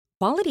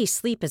Quality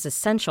sleep is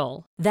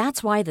essential.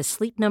 That's why the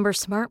Sleep Number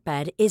Smart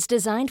Bed is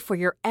designed for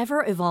your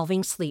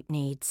ever-evolving sleep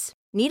needs.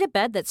 Need a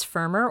bed that's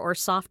firmer or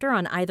softer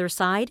on either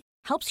side?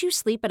 Helps you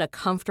sleep at a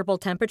comfortable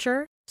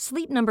temperature?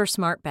 Sleep Number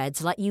Smart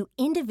Beds let you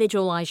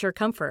individualize your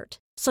comfort,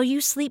 so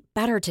you sleep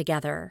better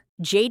together.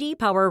 J.D.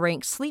 Power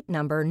ranks Sleep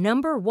Number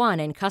number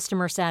 1 in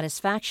customer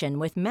satisfaction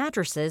with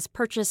mattresses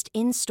purchased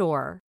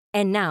in-store.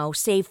 And now,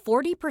 save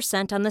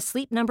 40% on the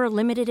Sleep Number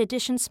Limited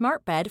Edition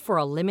Smart Bed for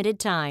a limited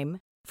time.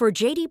 For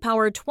J.D.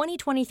 Power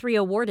 2023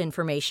 award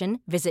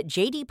information, visit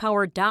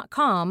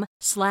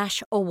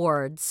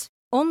jdpower.com/awards.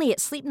 Only at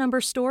Sleep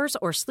Number stores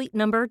or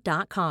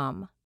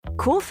sleepnumber.com.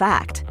 Cool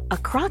fact, a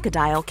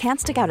crocodile can't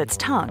stick out its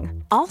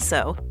tongue.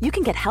 Also, you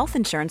can get health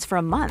insurance for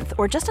a month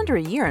or just under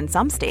a year in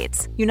some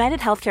states. United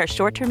Healthcare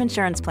short-term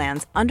insurance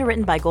plans,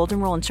 underwritten by Golden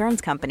Rule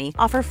Insurance Company,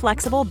 offer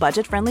flexible,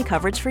 budget-friendly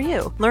coverage for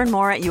you. Learn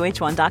more at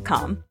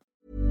uh1.com.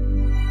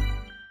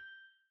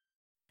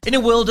 In a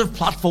world of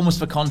platforms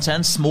for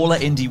content, smaller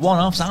indie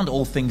one-offs, and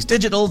all things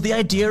digital, the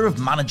idea of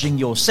managing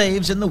your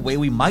saves in the way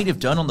we might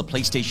have done on the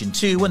PlayStation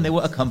 2 when they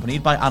were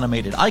accompanied by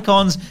animated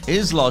icons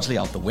is largely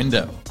out the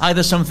window.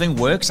 Either something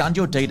works and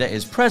your data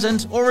is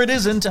present, or it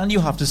isn't and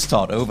you have to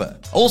start over.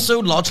 Also,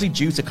 largely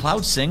due to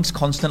cloud syncs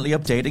constantly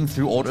updating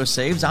through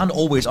autosaves and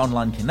always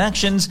online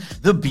connections,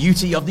 the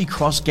beauty of the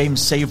cross-game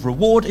save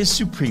reward is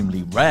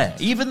supremely rare,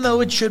 even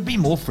though it should be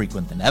more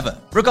frequent than ever.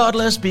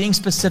 Regardless, being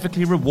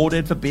specifically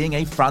rewarded for being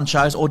a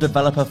franchise or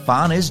developer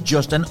fan is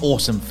just an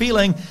awesome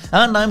feeling,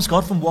 and I'm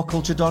Scott from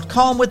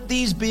WhatCulture.com, with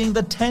these being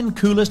the 10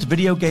 coolest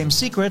video game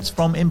secrets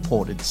from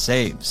imported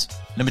saves.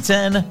 Number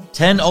 10.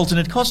 10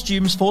 alternate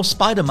costumes for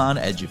Spider-Man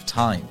Edge of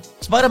Time.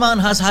 Spider-Man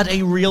has had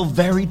a real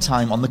varied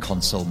time on the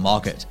console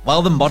market.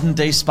 While the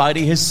modern-day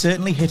Spidey has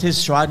certainly hit his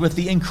stride with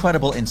the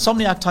incredible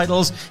Insomniac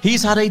titles,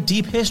 he's had a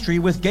deep history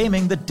with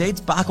gaming that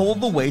dates back all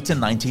the way to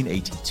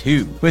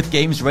 1982, with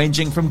games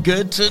ranging from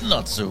good to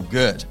not so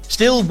good.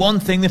 Still, one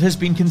thing that has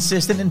been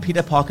consistent in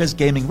Peter Parker's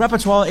gaming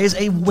repertoire is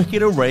a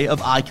wicked array of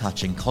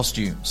eye-catching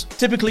costumes.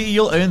 Typically,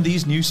 you'll earn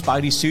these new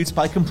Spidey suits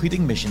by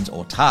completing missions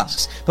or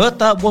tasks, but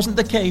that wasn't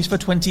the case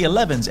for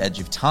 2011's Edge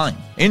of Time.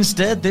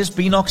 Instead, this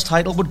Beenox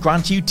title would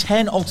grant you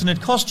 10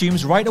 alternate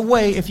costumes right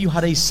away if you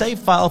had a save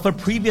file for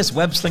previous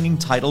web-slinging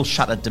title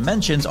Shattered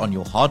Dimensions on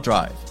your hard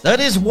drive. That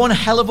is one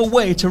hell of a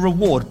way to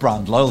reward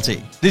brand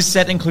loyalty. This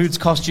set includes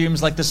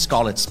costumes like the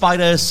Scarlet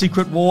Spider,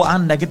 Secret War,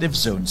 and Negative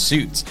Zone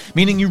suits,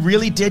 meaning you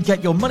really did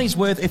get your money's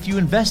worth if you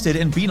invested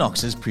in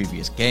Beenox's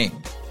previous game.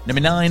 Number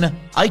 9.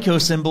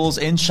 Ico symbols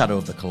in Shadow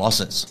of the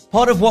Colossus.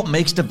 Part of what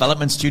makes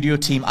development studio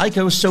Team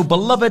Ico so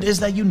beloved is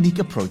their unique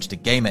approach to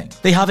gaming.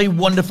 They have a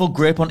wonderful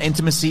grip on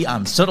intimacy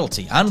and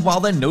subtlety, and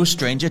while they're no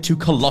stranger to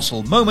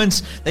colossal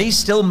moments, they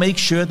still make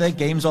sure their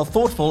games are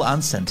thoughtful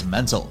and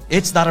sentimental.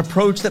 It's that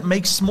approach that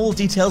makes small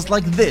details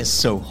like this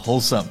so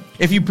wholesome.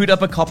 If you boot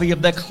up a copy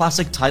of their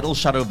classic title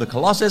Shadow of the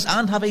Colossus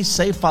and have a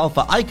save file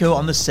for Ico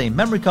on the same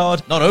memory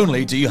card, not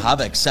only do you have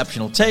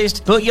exceptional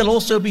taste, but you'll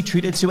also be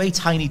treated to a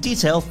tiny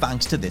detail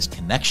thanks to this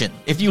connection.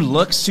 If you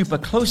look super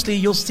closely,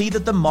 you'll see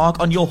that the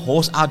mark on your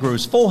horse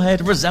Agro's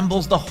forehead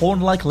resembles the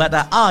horn-like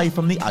letter I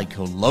from the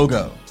Ico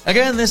logo.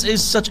 Again, this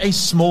is such a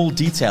small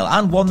detail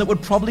and one that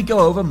would probably go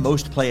over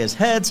most players'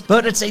 heads,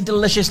 but it's a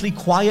deliciously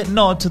quiet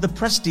nod to the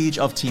prestige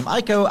of Team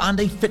Ico and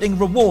a fitting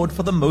reward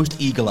for the most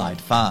eagle-eyed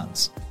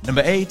fans.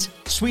 Number 8.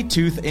 Sweet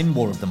Tooth in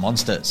War of the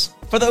Monsters.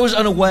 For those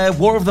unaware,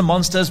 War of the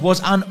Monsters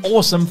was an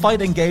awesome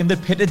fighting game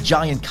that pitted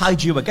giant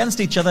kaiju against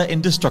each other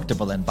in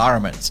destructible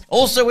environments.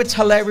 Also, it's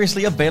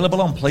hilariously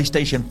available on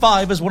PlayStation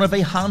 5 as one of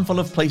a handful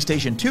of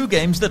PlayStation 2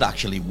 games that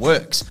actually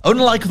works.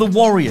 Unlike The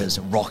Warriors,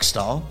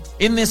 Rockstar.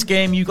 In this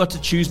game, you got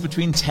to choose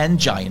between 10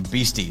 giant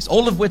beasties,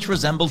 all of which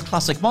resembled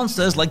classic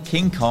monsters like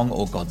King Kong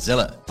or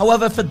Godzilla.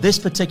 However, for this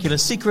particular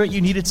secret, you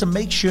needed to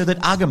make sure that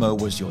Agamo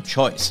was your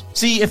choice.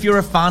 See, if you're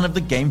a fan of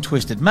the game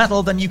Twisted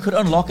Metal, then you could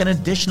unlock an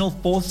additional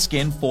 4th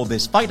skin for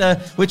this fighter,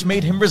 which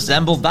made him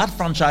resemble that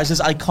franchise's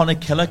iconic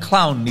killer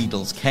clown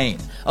Needles Kane,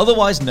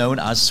 otherwise known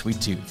as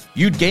Sweet Tooth.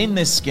 You'd gain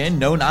this skin,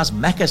 known as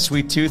Mecha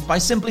Sweet Tooth, by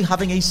simply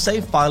having a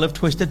save file of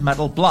Twisted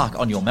Metal Black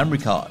on your memory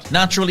card.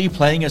 Naturally,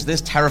 playing as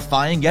this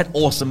terrifying yet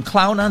awesome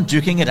clown and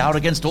duking it out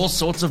against all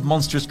sorts of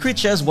monstrous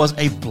creatures was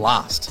a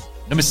blast.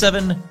 Number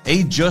 7.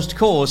 A Just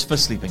Cause for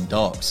Sleeping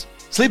Dogs.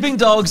 Sleeping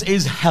Dogs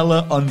is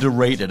hella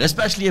underrated,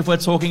 especially if we're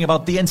talking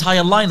about the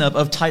entire lineup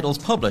of titles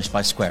published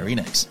by Square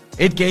Enix.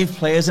 It gave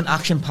players an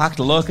action-packed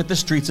look at the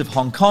streets of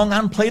Hong Kong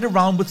and played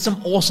around with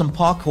some awesome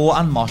parkour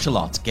and martial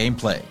arts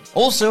gameplay.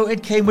 Also,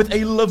 it came with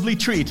a lovely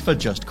treat for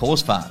Just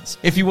Cause fans.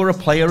 If you were a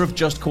player of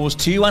Just Cause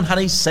 2 and had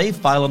a save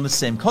file on the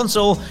same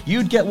console,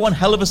 you'd get one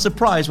hell of a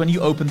surprise when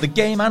you opened the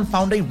game and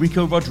found a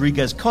Rico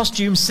Rodriguez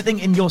costume sitting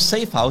in your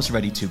safe house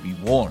ready to be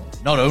worn.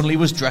 Not only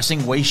was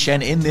dressing Wei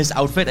Shen in this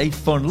outfit a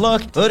fun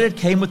look, but it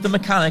came with the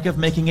mechanic of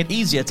making it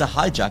easier to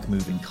hijack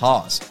moving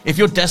cars. If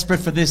you're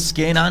desperate for this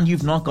skin and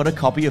you've not got a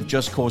copy of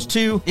Just Cause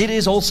 2, it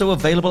is also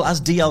available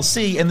as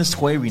DLC in the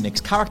Square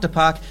Enix Character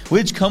Pack,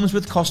 which comes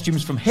with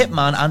costumes from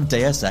Hitman and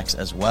Deus Ex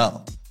as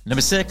well.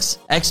 Number 6.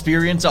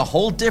 Experience a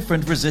whole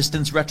different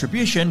Resistance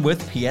Retribution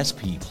with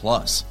PSP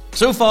Plus.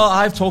 So far,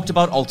 I've talked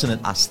about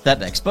alternate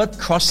aesthetics, but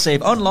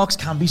cross-save unlocks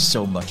can be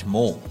so much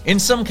more. In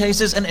some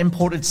cases, an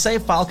imported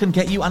save file can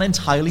get you an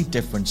entirely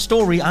different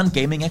story and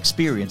gaming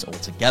experience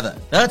altogether.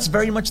 That's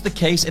very much the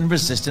case in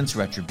Resistance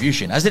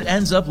Retribution, as it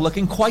ends up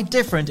looking quite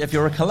different if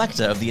you're a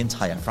collector of the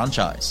entire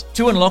franchise.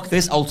 To unlock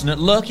this alternate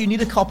look, you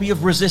need a copy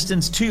of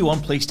Resistance 2 on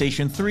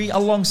PlayStation 3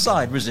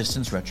 alongside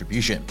Resistance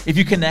Retribution. If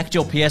you connect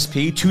your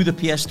PSP to the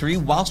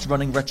PS3 whilst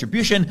running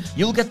Retribution,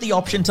 you'll get the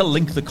option to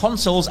link the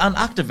consoles and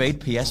activate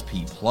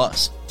PSP Plus.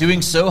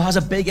 Doing so has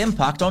a big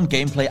impact on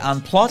gameplay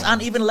and plot,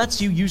 and even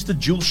lets you use the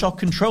DualShock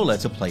controller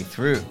to play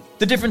through.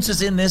 The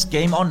differences in this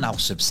game are now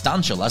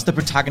substantial, as the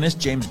protagonist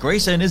James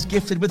Grayson is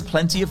gifted with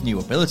plenty of new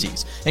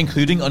abilities,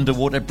 including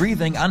underwater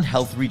breathing and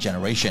health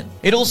regeneration.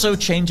 It also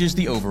changes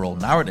the overall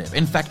narrative,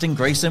 infecting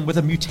Grayson with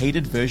a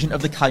mutated version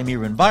of the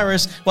Chimeran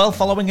virus while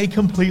following a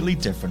completely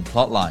different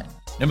plotline.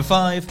 Number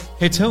 5.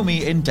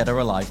 Hitomi in Dead or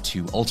Alive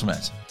 2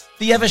 Ultimate.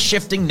 The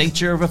ever-shifting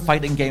nature of a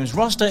fighting game's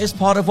roster is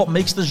part of what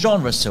makes the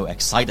genre so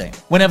exciting.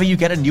 Whenever you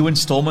get a new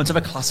installment of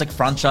a classic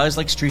franchise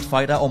like Street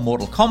Fighter or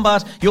Mortal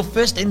Kombat, your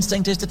first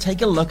instinct is to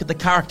take a look at the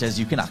characters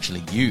you can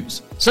actually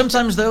use.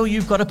 Sometimes, though,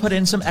 you've got to put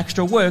in some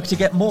extra work to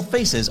get more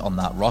faces on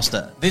that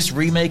roster. This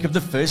remake of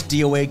the first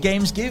DOA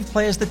games gave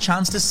players the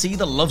chance to see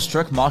the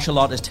love-struck martial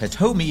artist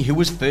Hitomi, who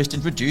was first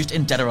introduced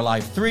in Dead or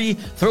Alive 3,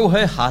 throw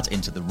her hat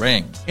into the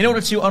ring. In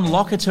order to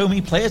unlock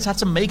Hitomi, players had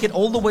to make it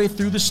all the way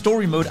through the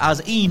story mode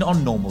as Een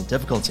on normal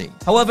difficulty.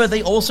 However,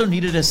 they also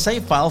needed a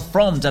save file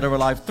from Dead or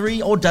Alive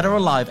 3 or Dead or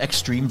Alive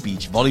Extreme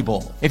Beach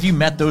Volleyball. If you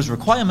met those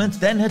requirements,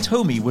 then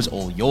Hitomi was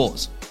all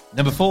yours.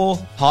 Number 4.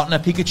 Partner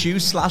Pikachu /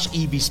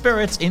 Eevee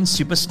Spirits in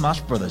Super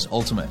Smash Bros.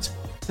 Ultimate.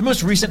 The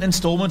most recent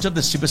installment of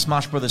the Super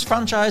Smash Bros.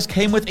 Franchise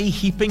came with a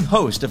heaping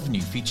host of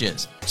new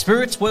features.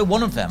 Spirits were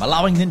one of them,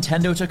 allowing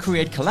Nintendo to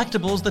create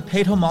collectibles that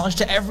paid homage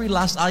to every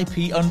last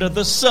IP under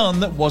the sun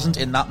that wasn't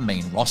in that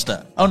main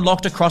roster.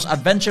 Unlocked across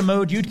Adventure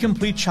Mode, you'd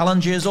complete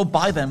challenges or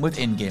buy them with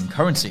in-game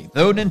currency,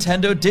 though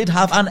Nintendo did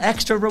have an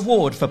extra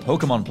reward for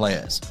Pokemon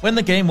players. When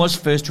the game was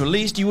first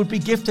released, you would be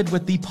gifted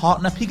with the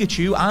Partner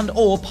Pikachu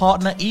and/or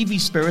Partner Eevee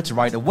Spirits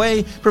right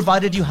away,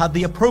 provided you had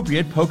the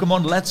appropriate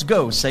Pokemon Let's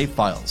Go save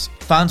files.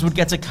 Fans would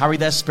get to carry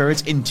their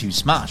spirits into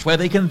Smash, where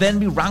they can then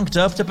be ranked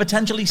up to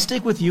potentially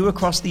stick with you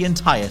across the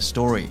entire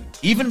story.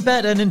 Even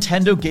better,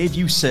 Nintendo gave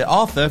you Sir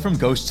Arthur from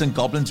Ghosts and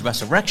Goblins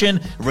Resurrection,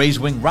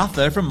 Razewing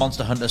Rather from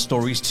Monster Hunter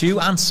Stories 2,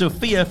 and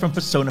Sophia from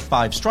Persona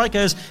 5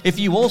 Strikers if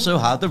you also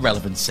had the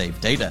relevant save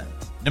data.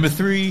 Number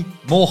 3.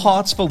 More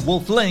hearts for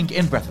Wolf Link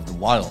in Breath of the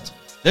Wild.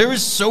 There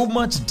is so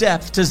much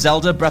depth to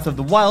Zelda Breath of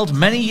the Wild.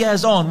 Many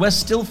years on, we're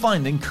still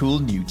finding cool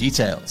new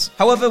details.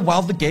 However,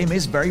 while the game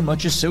is very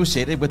much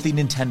associated with the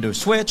Nintendo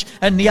Switch,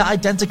 a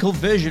near-identical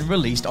version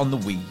released on the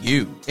Wii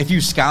U. If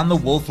you scan the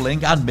Wolf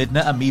Link and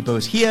Midna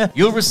amiibos here,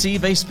 you'll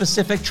receive a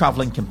specific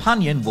traveling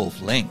companion,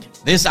 Wolf Link.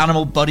 This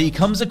animal buddy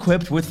comes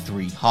equipped with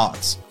 3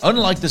 hearts.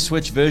 Unlike the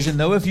Switch version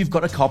though, if you've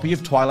got a copy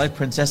of Twilight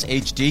Princess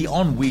HD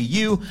on Wii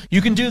U,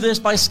 you can do this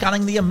by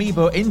scanning the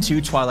amiibo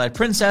into Twilight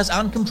Princess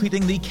and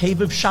completing the Cave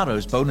of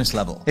Shadows bonus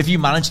level. If you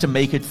manage to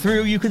make it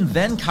through, you can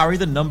then carry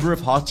the number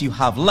of hearts you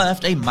have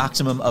left, a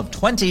maximum of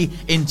 20,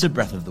 into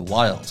Breath of the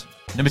Wild.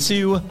 Number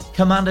 2.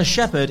 Commander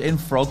Shepard in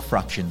Frog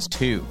Fractions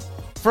 2.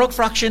 Frog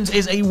Fractions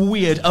is a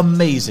weird,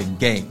 amazing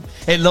game.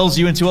 It lulls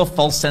you into a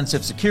false sense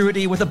of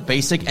security with a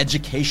basic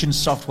education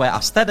software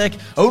aesthetic,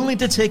 only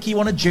to take you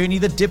on a journey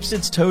that dips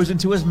its toes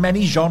into as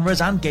many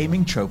genres and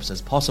gaming tropes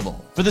as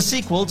possible. For the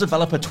sequel,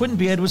 developer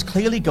Twinbeard was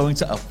clearly going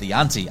to up the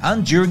ante,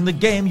 and during the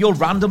game you're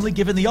randomly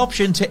given the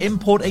option to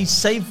import a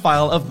save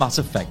file of Mass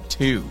Effect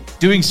 2.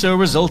 Doing so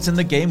results in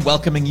the game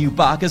welcoming you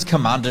back as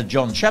Commander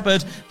John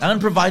Shepard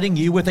and providing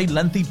you with a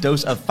lengthy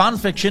dose of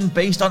fanfiction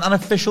based on an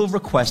official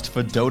request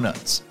for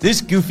donuts. This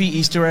goofy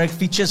Easter egg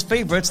features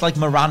favorites like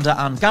Miranda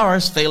and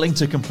Garrus failing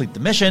to complete the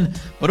mission,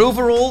 but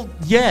overall,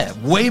 yeah,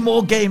 way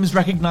more games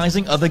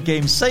recognizing other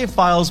games' save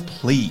files,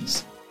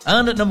 please.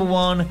 And at number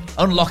 1,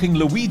 unlocking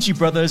Luigi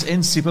Brothers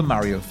in Super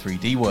Mario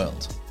 3D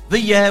World. The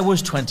year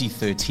was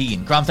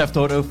 2013. Grand Theft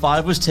Auto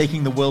 5 was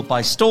taking the world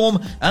by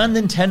storm, and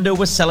Nintendo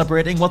was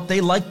celebrating what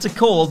they like to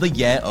call the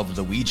Year of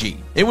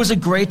Luigi. It was a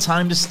great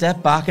time to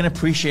step back and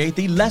appreciate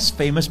the less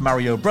famous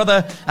Mario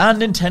brother,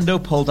 and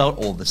Nintendo pulled out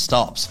all the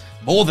stops.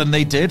 More than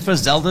they did for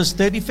Zelda's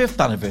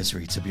 35th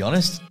anniversary, to be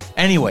honest.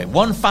 Anyway,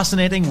 one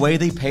fascinating way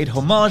they paid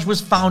homage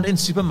was found in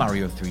Super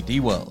Mario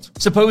 3D World.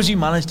 Suppose you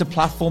managed to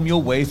platform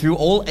your way through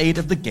all 8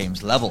 of the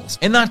game's levels.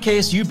 In that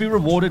case, you'd be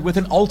rewarded with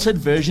an altered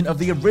version of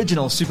the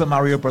original Super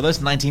Mario Bros.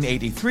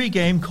 1983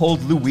 game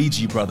called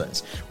Luigi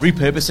Brothers,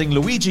 repurposing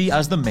Luigi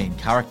as the main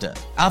character.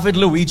 Avid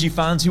Luigi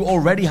fans who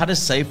already had a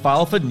save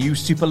file for New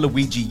Super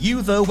Luigi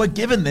U, though, were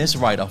given this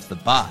right off the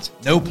bat.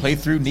 No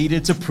playthrough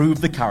needed to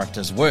prove the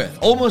character's worth,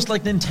 almost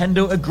like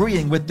Nintendo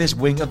agreeing with this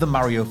wing of the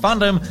Mario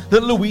fandom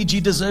that Luigi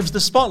deserves the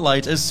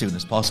spotlight as soon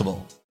as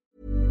possible.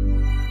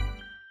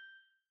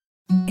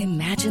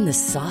 Imagine the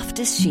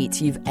softest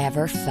sheets you've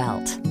ever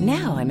felt.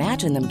 Now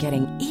imagine them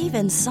getting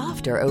even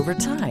softer over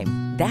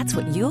time. That's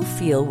what you'll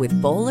feel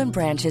with Boll &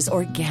 Branch's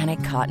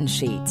organic cotton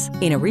sheets.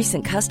 In a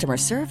recent customer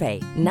survey,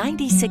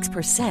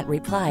 96%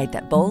 replied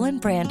that Boll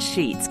 & Branch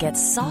sheets get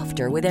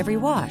softer with every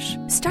wash.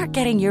 Start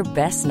getting your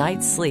best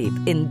night's sleep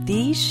in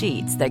these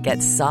sheets that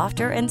get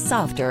softer and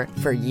softer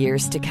for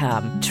years to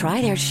come.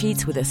 Try their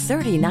sheets with a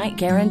 30-night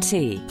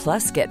guarantee.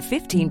 Plus, get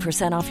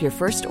 15% off your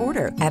first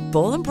order at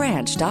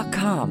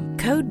bollandbranch.com.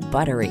 Code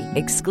BUTTERY.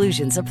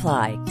 Exclusions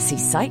apply. See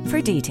site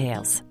for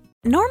details.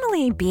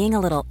 Normally, being a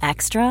little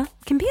extra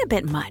can be a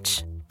bit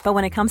much, but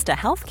when it comes to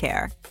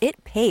healthcare,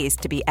 it pays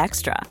to be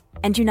extra.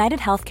 And United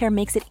Healthcare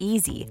makes it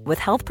easy with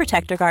Health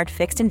Protector Guard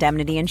fixed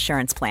indemnity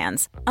insurance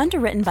plans.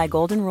 Underwritten by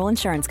Golden Rule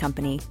Insurance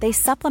Company, they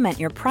supplement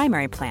your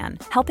primary plan,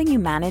 helping you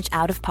manage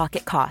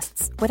out-of-pocket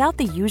costs without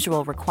the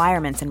usual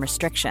requirements and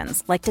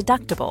restrictions like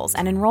deductibles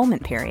and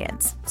enrollment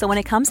periods. So when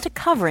it comes to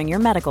covering your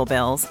medical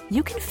bills,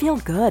 you can feel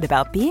good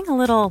about being a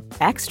little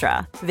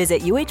extra.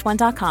 Visit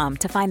uh1.com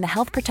to find the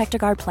Health Protector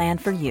Guard plan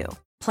for you.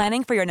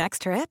 Planning for your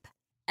next trip?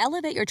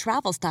 Elevate your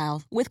travel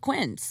style with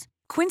Quince.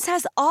 Quince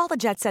has all the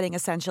jet-setting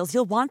essentials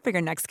you'll want for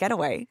your next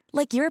getaway,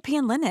 like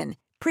European linen,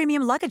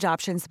 premium luggage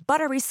options,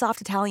 buttery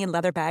soft Italian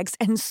leather bags,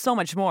 and so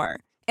much more.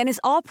 And is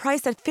all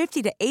priced at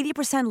 50 to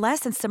 80% less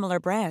than similar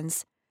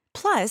brands.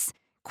 Plus,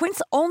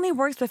 Quince only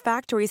works with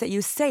factories that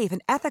use safe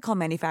and ethical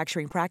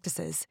manufacturing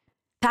practices.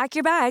 Pack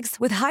your bags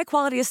with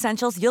high-quality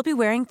essentials you'll be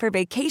wearing for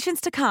vacations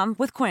to come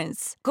with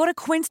Quince. Go to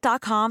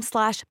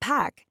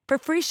quince.com/pack for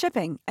free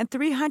shipping and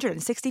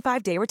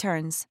 365-day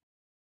returns.